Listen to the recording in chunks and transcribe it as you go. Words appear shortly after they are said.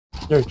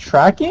You're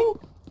tracking?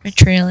 You're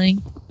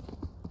trailing.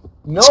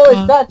 No,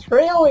 it's not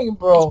trailing,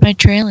 bro. It's my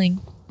trailing.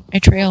 I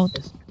trailed.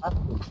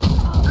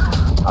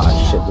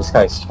 Ah, shit, this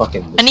guy's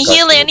fucking disgusting. I need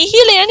healing, I need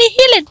healing, I need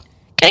healing!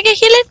 Can I get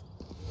healing?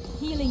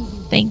 Healing.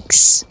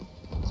 Thanks.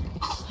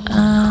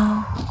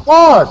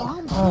 What?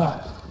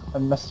 I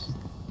messed.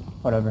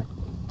 Whatever.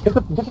 Get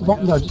the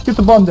bomb down. Just get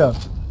the bomb down.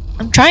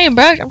 I'm trying,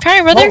 bro. I'm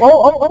trying, brother.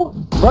 Oh!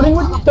 Running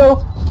with you,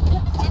 though.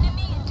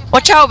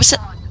 Watch out.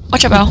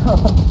 Watch out,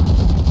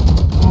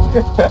 Bro,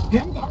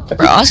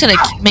 I was gonna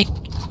make...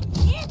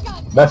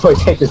 That's why it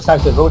takes the time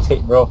to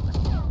rotate, bro.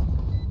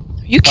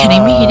 Are you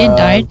kidding me? He didn't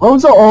die.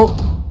 Rosa ult.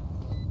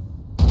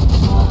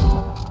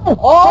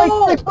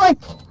 Oh! Flank.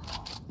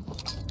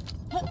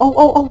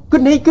 Oh!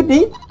 Good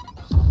nade.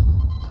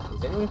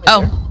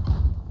 Oh.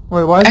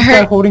 Wait, why is this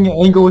guy holding an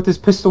angle with his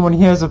pistol when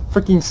he has a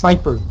freaking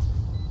sniper?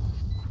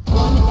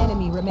 One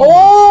enemy remaining.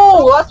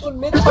 Oh! Last one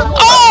mid.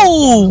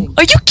 Oh!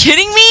 Are you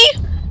kidding me?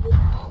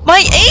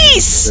 My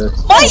ace!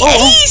 My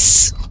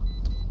ace!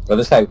 Bro,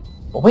 this guy...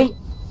 Oh, wait.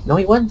 No,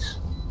 he wins.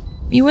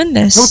 You win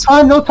this.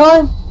 No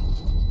time!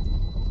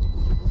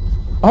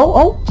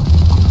 Oh!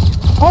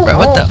 Bro,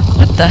 what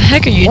the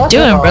heck are you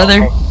doing,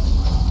 brother?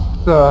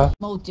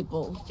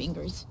 Multiple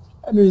fingers.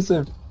 I knew you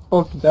said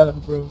fuck that,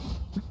 bro.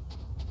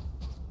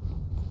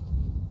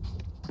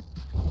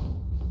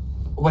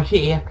 Was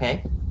she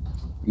AFK?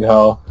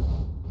 No.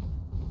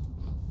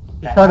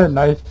 She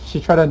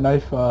tried to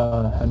knife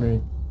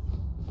Henry.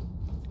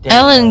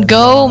 Ellen,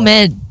 go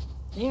mid.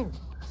 There.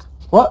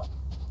 What?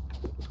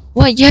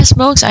 What? Yes,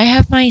 smokes. I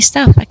have my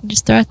stuff. I can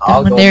just throw at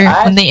them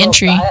when they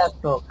entry. I have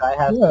smoke.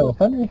 Yeah,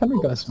 Henry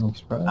got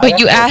smokes, bro. But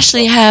you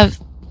actually have.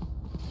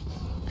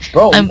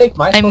 Bro, you think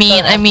my I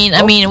mean,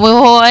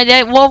 whoa! I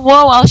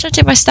was trying to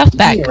take my stuff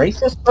back. You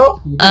racist, bro?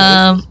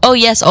 Oh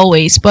yes,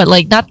 always, but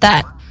like not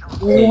that.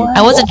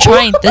 I wasn't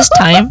trying this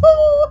time.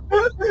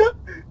 I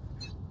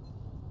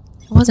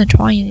wasn't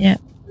trying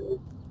yet.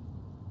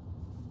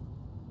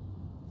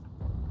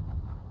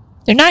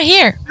 They're not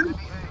here.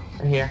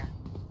 They're here.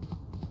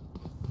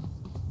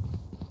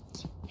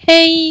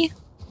 Hey.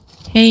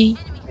 Hey,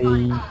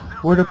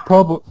 where the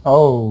problem?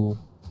 Oh.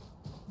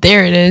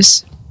 There it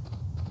is.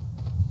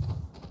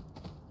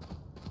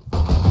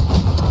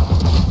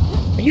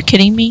 Are you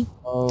kidding me?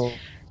 Oh.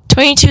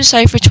 22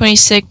 Cypher,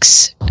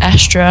 26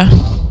 Astra.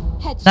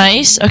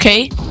 Nice,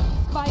 okay.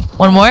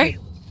 One more.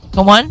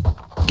 Come on.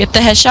 Get the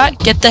headshot.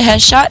 Get the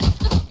headshot.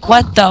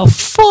 What the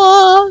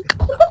fuck?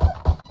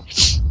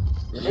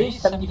 Really?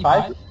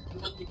 75?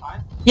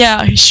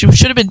 Yeah, she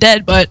should have been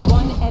dead, but...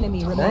 One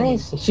enemy remaining.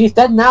 Nice. She's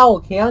dead now,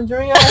 okay,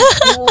 Andrea?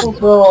 Oh,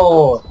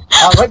 bro.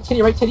 Right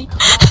titty. Last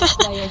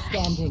player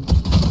standing.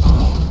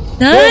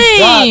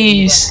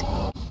 Nice!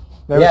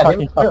 They were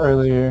talking shit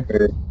earlier.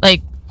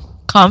 Like,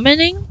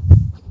 commenting?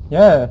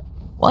 Yeah.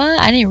 What?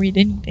 I didn't read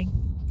anything.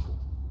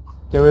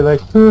 They were like,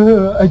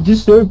 I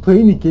just started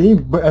playing the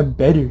game, but I'm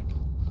better.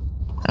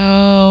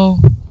 Oh.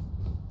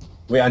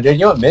 Wait, Andrea,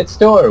 you want mid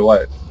still, or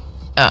what?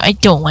 I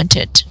don't want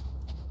it.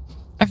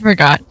 I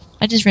forgot.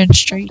 I just ran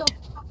straight.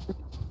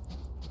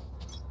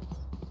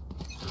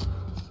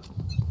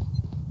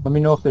 Let me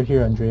know if they're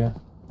here, Andrea.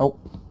 Oh.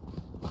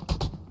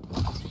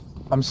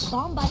 I'm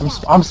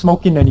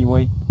smoking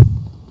anyway.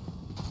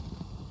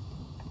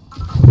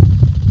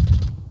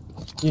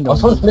 You know. Oh,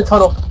 someone's mid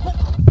tunnel.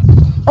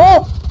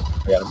 Oh!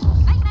 I got him.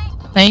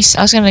 Nice.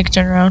 I was gonna like,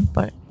 turn around,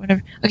 but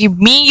whatever. Okay,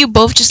 me and you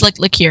both just like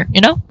look here,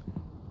 you know?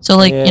 So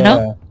like, you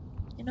know?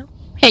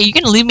 Hey, you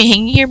gonna leave me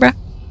hanging here, bro?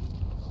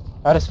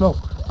 Out of smoke.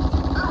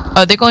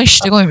 Oh, they're going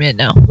mid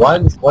now.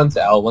 One's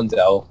L, one's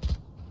L.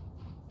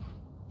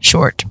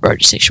 Short, bro.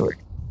 Just say short.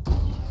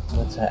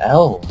 What's an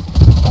L?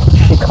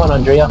 Oh, shit, come on,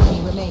 Andrea.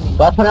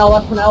 Last one L.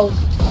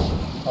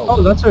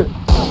 Oh, that's her.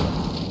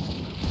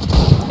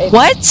 Hey,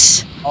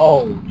 What?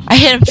 oh. I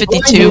hit him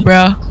 52,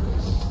 bro.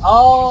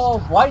 Oh,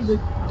 why did?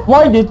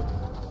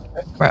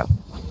 Bro.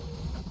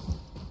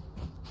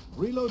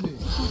 Reloading.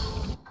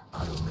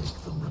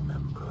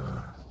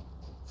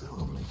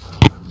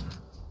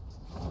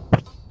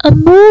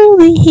 I'm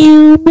only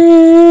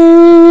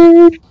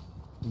human.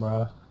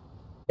 Bruh.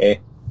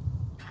 Hey.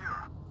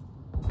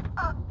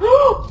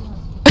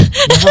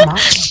 Never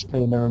mind.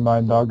 Hey, never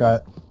mind, dog.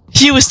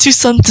 He was too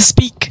stunned to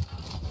speak.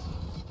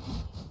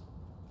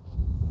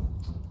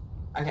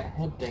 I got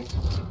head thing.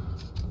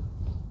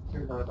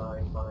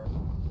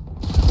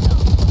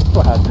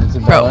 What happens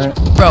in Valorant?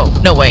 Bro,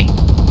 no way.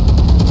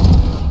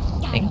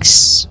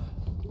 Thanks.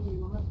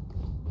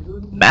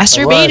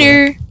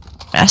 Masturbator.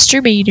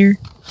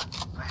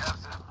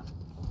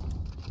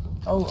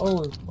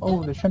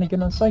 Oh, they're trying to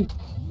get on site.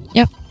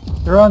 Yep.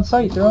 They're on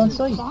site. Spike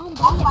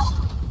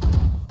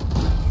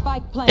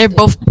planted. They're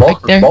both right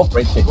there. Both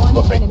right city. One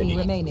Both right enemy city.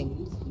 remaining.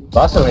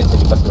 Last one right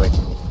city.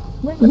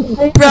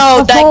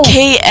 Bro, that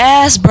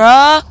K-ass,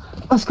 bro.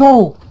 Let's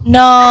go.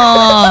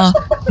 No.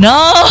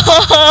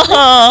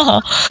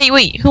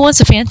 Wait, who wants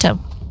a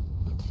phantom?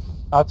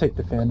 I'll take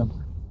the Phantom.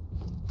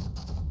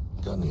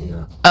 Gun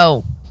here.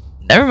 Oh,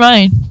 never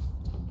mind.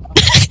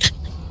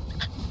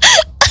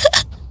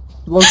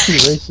 Low-key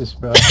racist,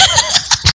 bro.